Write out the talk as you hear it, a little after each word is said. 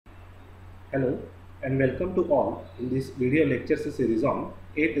Hello and welcome to all in this video lecture series on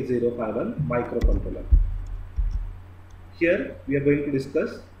 8051 microcontroller. Here we are going to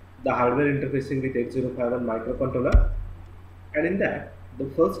discuss the hardware interfacing with 8051 microcontroller, and in that the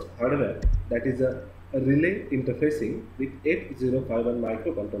first hardware, that is a relay interfacing with 8051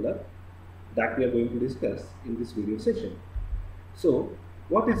 microcontroller, that we are going to discuss in this video session. So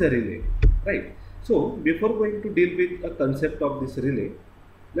what is a relay, right? So before going to deal with a concept of this relay,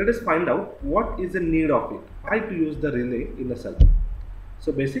 let us find out what is the need of it, why to use the relay in a circuit.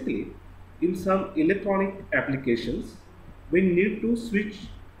 So basically, in some electronic applications, we need to switch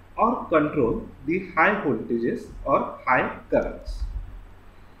or control the high voltages or high currents.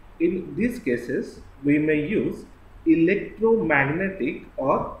 In these cases, we may use electromagnetic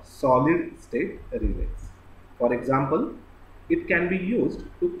or solid state relays. For example, it can be used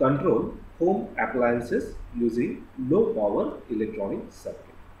to control home appliances using low power electronic circuit,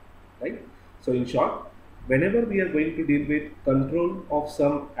 right? So in short, whenever we are going to deal with control of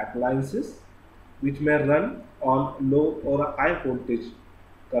some appliances which may run on low or a high voltages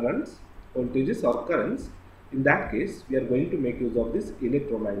or currents, in that case we are going to make use of this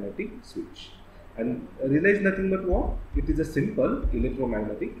electromagnetic switch. And relay is nothing but what? It is a simple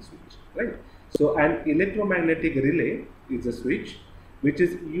electromagnetic switch, right? So an electromagnetic relay is a switch which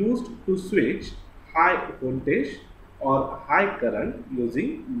is used to switch high voltage or high current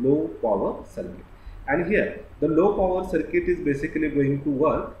using low power circuit. And here the low power circuit is basically going to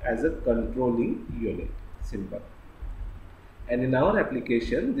work as a controlling unit. Simple. And in our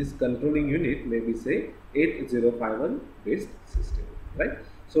application, this controlling unit may be say 8051 based system, right?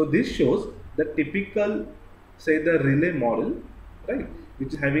 So this shows the typical, say, the relay model, right,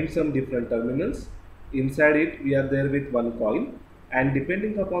 which is having some different terminals. Inside it we are there with one coil, and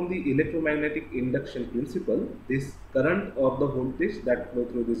depending upon the electromagnetic induction principle, this current or the voltage that flow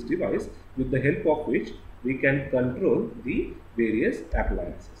through this device, with the help of which we can control the various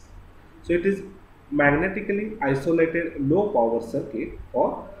appliances. So it is magnetically isolated low power circuit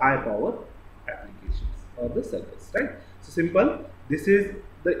for high power applications or the circuits, right? So simple. This is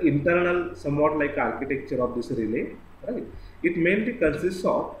the internal, somewhat like architecture of this relay, right? It mainly consists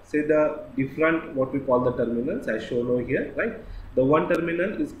of, say, the different, what we call the terminals as shown over here, right? The one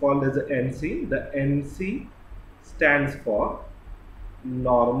terminal is called as the NC. The NC stands for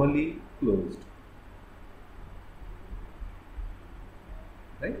normally closed,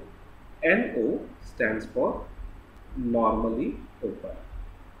 right? NO stands for normally open.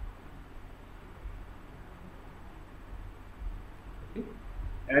 Okay.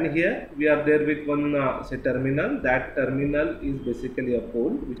 And here we are there with one say terminal. That terminal is basically a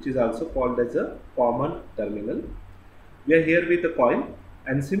pole, which is also called as a common terminal. We are here with a coil,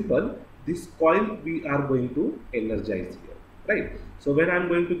 and simple, this coil we are going to energize here, right? So when I am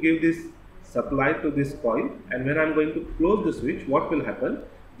going to give this supply to this coil, and when I am going to close the switch, what will happen?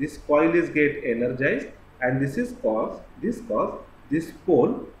 This coil is get energized, and this is cause this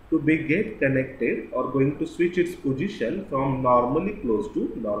pole to be get connected or going to switch its position from normally closed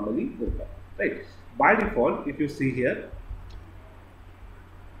to normally open, right? By default, if you see here,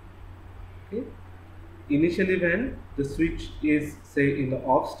 okay, initially when the switch is, say, in the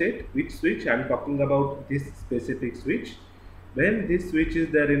off state, which switch I am talking about, this specific switch, when this switch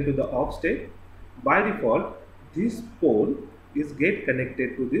is there into the off state, by default this pole is get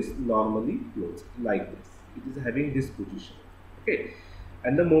connected to this normally closed like this. It is having this position, okay?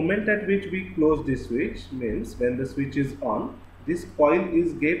 And the moment at which we close this switch means when the switch is on, this coil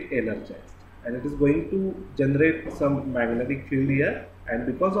is get energized, and it is going to generate some magnetic field here, and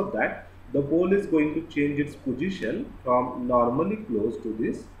because of that the pole is going to change its position from normally closed to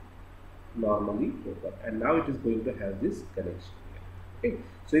this normally open, and now it is going to have this connection. Okay.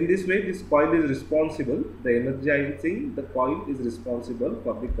 So in this way, this coil is responsible, the energizing the coil is responsible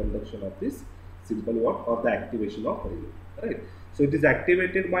for the conduction of this simple what, or the activation of relay, right? So it is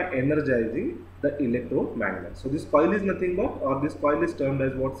activated by energizing the electromagnet. So this coil is nothing but, or this coil is termed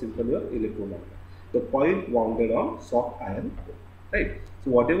as what, simple your electromagnet. The coil wounded on soft iron core, right? So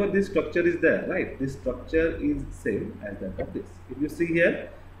whatever this structure is there, right, this structure is same as that of this. If you see here,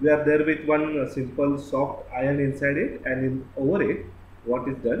 we are there with one simple soft iron inside it, and over it, what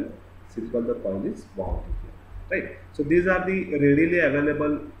is done? Simple, the coil is wound here, right? So these are the readily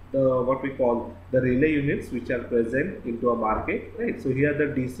available, the what we call the relay units which are present into a market, right? So here the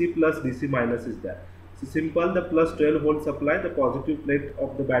DC plus DC minus is there. So simple, the plus 12 volt supply, the positive plate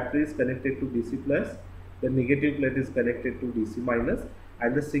of the battery is connected to DC plus, the negative plate is connected to DC minus,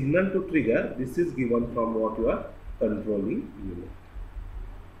 and the signal to trigger, this is given from what you are controlling unit.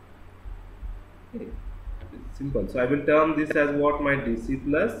 Okay. Simple. So I will term this as what my DC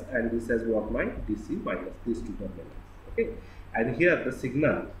plus and this as what my DC minus, these two terminals. Okay. And here the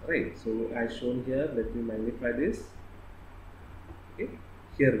signal, right? So as shown here, let me magnify this. Okay.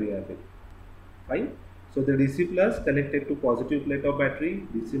 Here we have it. Fine. So the DC plus connected to positive plate of battery,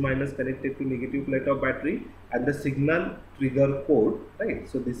 DC minus connected to negative plate of battery, and the signal trigger code, right?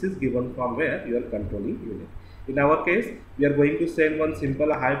 So this is given from where your controlling unit. In our case, we are going to send one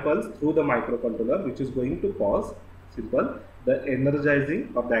simple high pulse through the microcontroller, which is going to cause simple the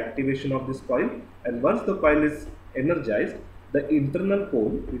energizing of the activation of this coil. And once the coil is energized, the internal pole,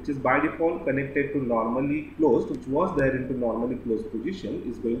 which is by default connected to normally closed, which was there into normally closed position,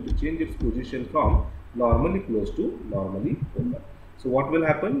 is going to change its position from normally closed to normally open. So what will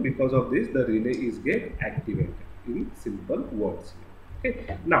happen? Because of this, the relay is get activated in simple words.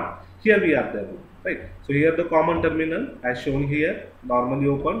 Okay. Now here we are there, right? So here the common terminal as shown here, normally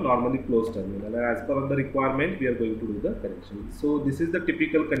open, normally closed terminal, and as per the requirement we are going to do the connection. So this is the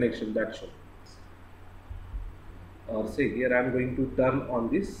typical connection that shown. Or say here I am going to turn on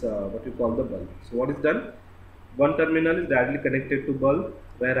this what you call the bulb. So what is done? One terminal is directly connected to bulb,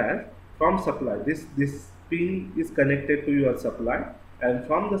 whereas from supply this pin is connected to your supply, and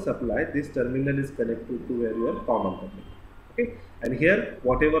from the supply this terminal is connected to where your common terminal. Okay, and here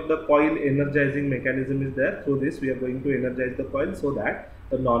whatever the coil energizing mechanism is there, through this we are going to energize the coil so that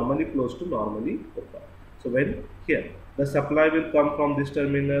the normally closed to normally open. So when here the supply will come from this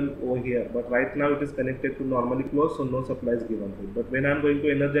terminal over here, but right now it is connected to normally closed, so no supply is given to it. But when I am going to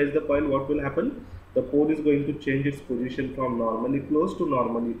energize the coil, what will happen? The pole is going to change its position from normally closed to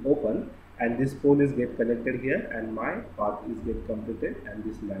normally open, and this pole is get connected here, and my path is get completed, and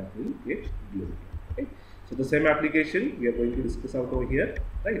this lamp will get glowed. Okay. So the same application we are going to discuss out over here,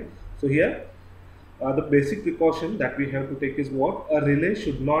 right? So here the basic precaution that we have to take is what? A relay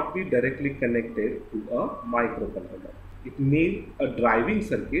should not be directly connected to a microcontroller. It needs a driving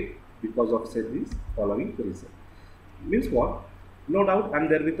circuit because of say this following reason. Means what? No doubt I am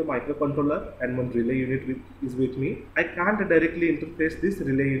there with a microcontroller and one relay unit is with me. I can't directly interface this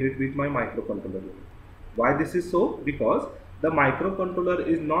relay unit with my microcontroller unit. Why this is so? Because the microcontroller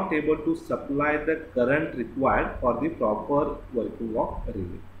is not able to supply the current required for the proper working of a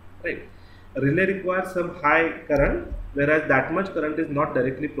relay. Right? A relay requires some high current, whereas that much current is not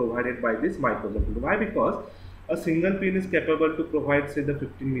directly provided by this microcontroller. Why? Because a single pin is capable to provide say the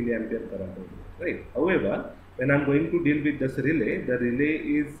 15 milliampere current, right? However, when I am going to deal with this relay, the relay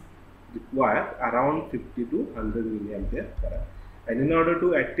is required around 50 to 100 milliampere current, and in order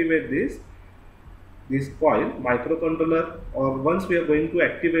to activate this coil microcontroller, or once we are going to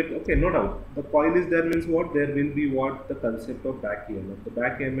activate, okay, no doubt the coil is there, means what? There will be what? The concept of back EMF. The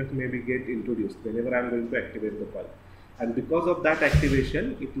back EMF may be get introduced whenever I am going to activate the coil, and because of that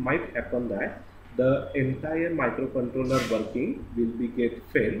activation it might happen that the entire microcontroller working will be get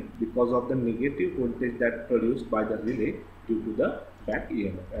failed because of the negative voltage that produced by the relay due to the back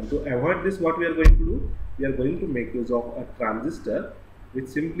EMF. And to avoid this, what we are going to do? We are going to make use of a transistor which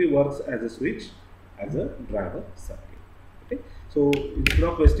simply works as a switch, as a driver circuit. Okay, so instead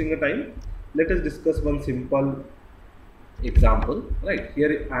of wasting a time, let us discuss one simple example. Right,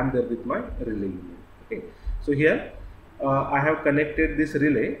 here I am there with my relay unit. Okay, so here I have connected this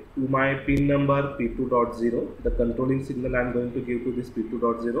relay to my pin number P2.0, the controlling signal I am going to give to this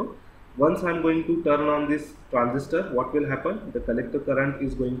P2.0. Once I am going to turn on this transistor, what will happen? The collector current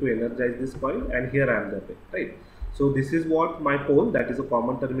is going to energize this coil, and here I am there, right? So this is what my pole, that is a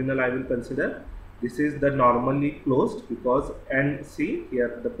common terminal I will consider. This is the normally closed, because and see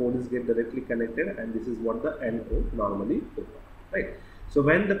here the pole is get directly connected, and this is what the end pole normally open, right? So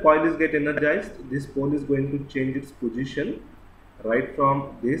when the coil is get energized, this pole is going to change its position right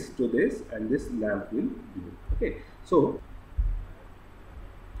from this to this, and this lamp will glow. Okay, so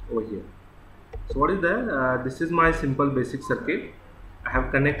over here, so what is there? This is my simple basic circuit. I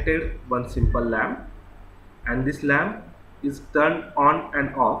have connected one simple lamp, and this lamp is turned on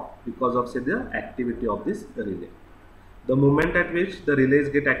and off because of say the activity of this relay. The moment at which the relays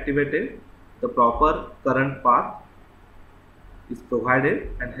get activated, the proper current path is provided,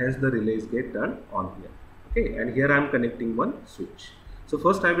 and hence the relays get turned on here. Okay, and here I am connecting one switch. So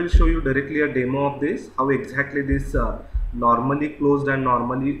first I will show you directly a demo of this, how exactly this normally closed and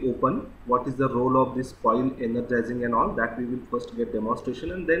normally open, what is the role of this coil energizing and all that we will first get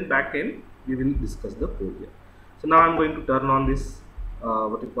demonstration, and then back end we will discuss the code here. So now I am going to turn on this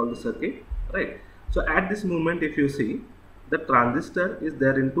what you call the circuit, right? So at this moment, if you see, the transistor is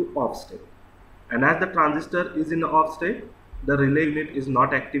there into off state, and as the transistor is in off state, the relay unit is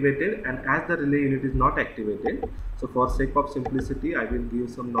not activated, and as the relay unit is not activated, so for sake of simplicity I will give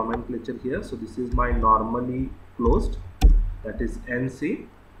some nomenclature here. So this is my normally closed, that is NC,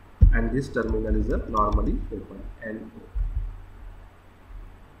 and this terminal is a normally open, NO.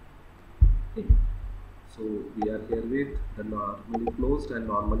 Okay. So we are here with the normally closed and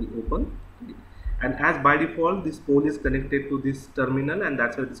normally open. Okay. And as by default this pole is connected to this terminal, and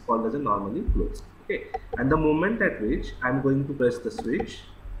that's why it is called as a normally closed. Okay. And the moment at which I am going to press the switch,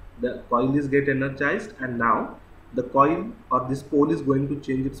 the coil is get energized, and now the coil or this pole is going to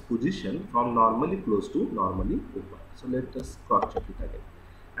change its position from normally closed to normally open. So let us cross check it again.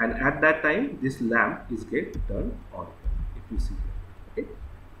 And at that time this lamp is get turned on, if you see here. Okay,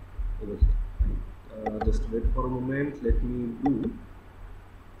 over here. Just wait for a moment, let me do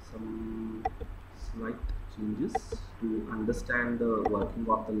some slight changes to understand the working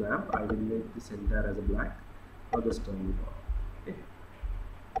of the lamp. I will make this entire as a black, or just turn it on.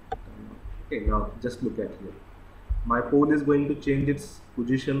 Okay, now just look at here. My pole is going to change its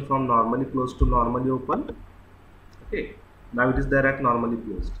position from normally closed to normally open. Okay, now it is there at normally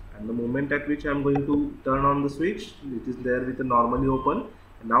closed, and the moment at which I am going to turn on the switch, it is there with the normally open,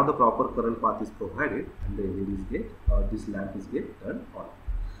 and now the proper current path is provided, and the LED is get, this lamp is get turned on.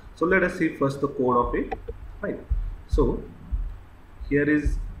 So let us see first the code of it. Fine. So here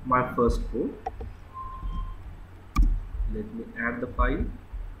is my first code. Let me add the file.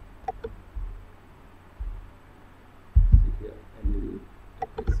 See here, LED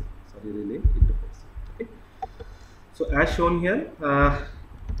interface. Sorry, relay interface. Okay. So as shown here,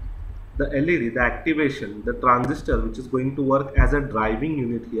 the LED, the activation, the transistor which is going to work as a driving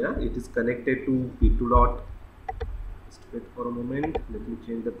unit here, it is connected to P2 dot. Just wait for a moment, let me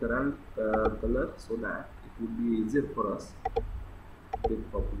change the current color so that it would be easier for us with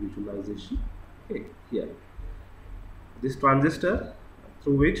proper visualization. Okay, here this transistor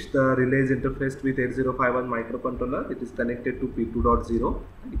through which the relay is interfaced with 8051 microcontroller, it is connected to P2.0.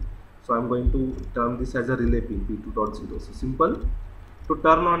 Right? So I am going to term this as a relay pin, P2.0. So simple. To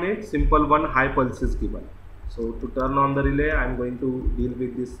turn on it, simple one high pulse is given. So to turn on the relay, I am going to deal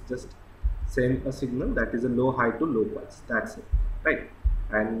with this, just send a signal that is a low high to low pulse. That's it, right?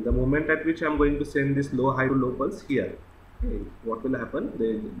 And the moment at which I am going to send this low high to low pulse here, okay, what will happen?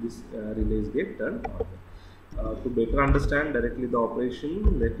 This relays get turned on. To better understand directly the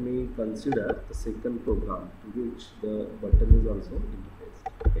operation, let me consider the second program to which the button is also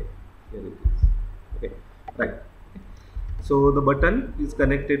interfaced. Okay, here it is. Okay, right. So the button is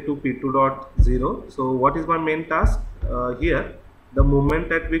connected to P2.0. So what is my main task here? The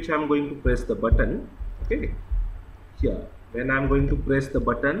moment at which I am going to press the button, okay, here, when I am going to press the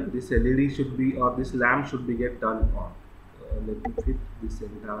button, this LED should be, or this lamp should be get turned on. Let me fit this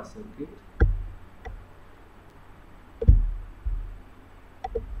entire circuit.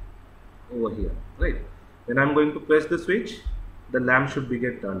 Over here, right? When I am going to press the switch, the lamp should be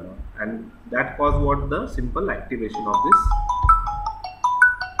get turned on, and that cause what the simple activation of this,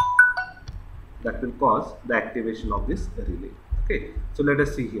 that will cause the activation of this relay. Okay, so let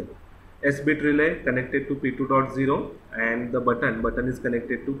us see here. S bit relay connected to P2.0, and the button is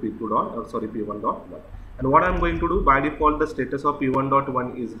connected to P1.1. And what I am going to do, by default the status of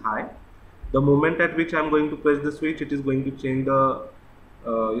P1.1 is high. The moment at which I am going to press the switch, it is going to change the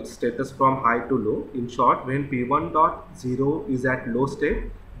its status from high to low. In short, when P1.0 is at low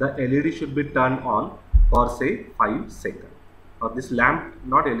state, the LED should be turned on for say 5 seconds. Or this lamp,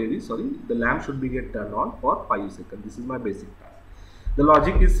 not LED, sorry, the lamp should be get turned on for 5 seconds. This is my basic task. The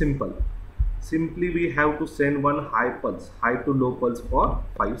logic is simple. Simply we have to send one high pulse, high to low pulse for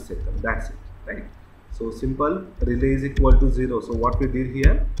 5 seconds. That's it, right? So simple, relay is equal to 0. So what we did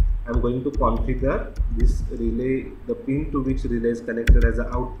here, I am going to configure this relay, the pin to which relay is connected as an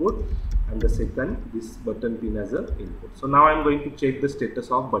output, and the second this button pin as an input. So now I am going to check the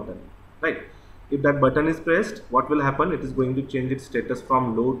status of button, right? If that button is pressed, what will happen? It is going to change its status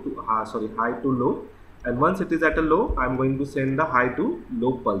from low to high to low, and once it is at a low, I am going to send the high to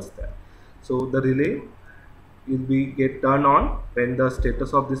low pulse there. So the relay will be get turned on when the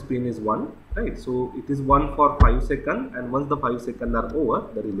status of this pin is 1, right? So it is 1 for 5 seconds, and once the 5 seconds are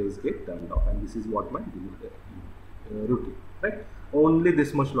over, the relays get turned off, and this is what my routine, right? Only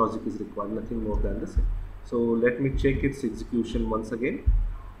this much logic is required, nothing more than the same. So let me check its execution once again.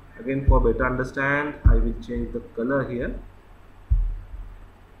 Again, for better understand, I will change the color here.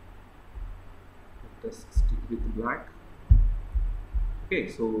 Let us stick with black. Okay,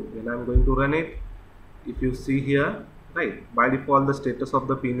 so when I am going to run it, if you see here, right, by default the status of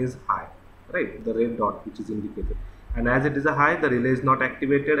the pin is high, right, the red dot which is indicated. and as it is a high, the relay is not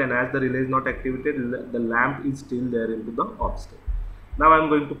activated, and as the relay is not activated, the lamp is still there into the off state. Now I am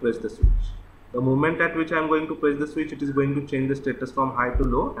going to press the switch. The moment at which I am going to press the switch, it is going to change the status from high to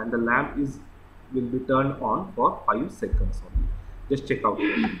low, and the lamp will be turned on for 5 seconds only. Just check out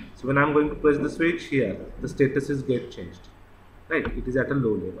here. So when I am going to press the switch here, the status is get changed, right? It is at a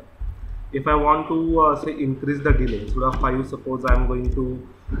low level. If I want to say increase the delay, instead of 5, suppose I am going to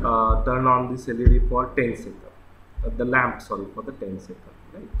turn on this LED for 10 seconds, the lamp, sorry, for the 10 seconds,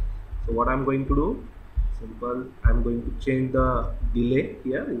 right? So what I'm going to do, simple, I'm going to change the delay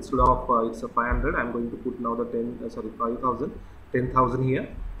here. Instead of it's a 500, I'm going to put now the 5,000, 10,000 here,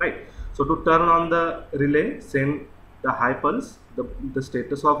 right? So to turn on the relay, send the high pulse, the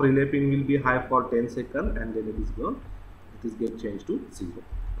status of relay pin will be high for 10 seconds, and then it is get changed to 0,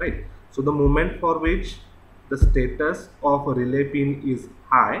 right? So the moment for which the status of a relay pin is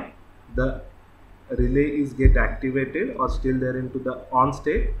high, the relay is get activated or still there into the on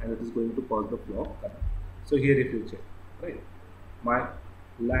state, and it is going to cause the flow of current. So here if you check, right, my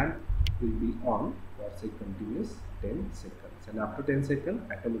lamp will be on for say continuous 10 seconds, and after 10 seconds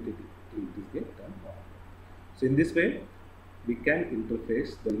automatically it is get turned off. So in this way we can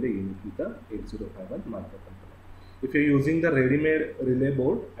interface the relay unit with the 8051 microcontroller. If you are using the ready-made relay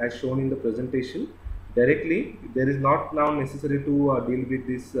board as shown in the presentation, directly there is not now necessary to deal with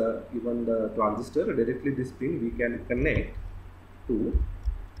this even the transistor. Directly this pin we can connect to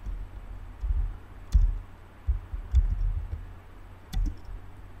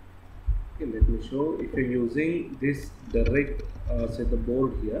let me show. If you are using this direct say the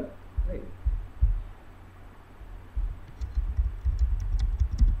board here, right,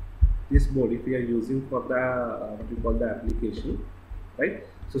 this board if we are using for the what we call the application, right,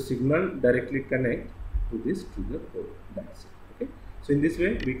 so signal directly connect to this trigger board, that's it. Okay, so in this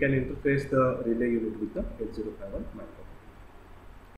way we can interface the relay unit with the 8051 microcontroller.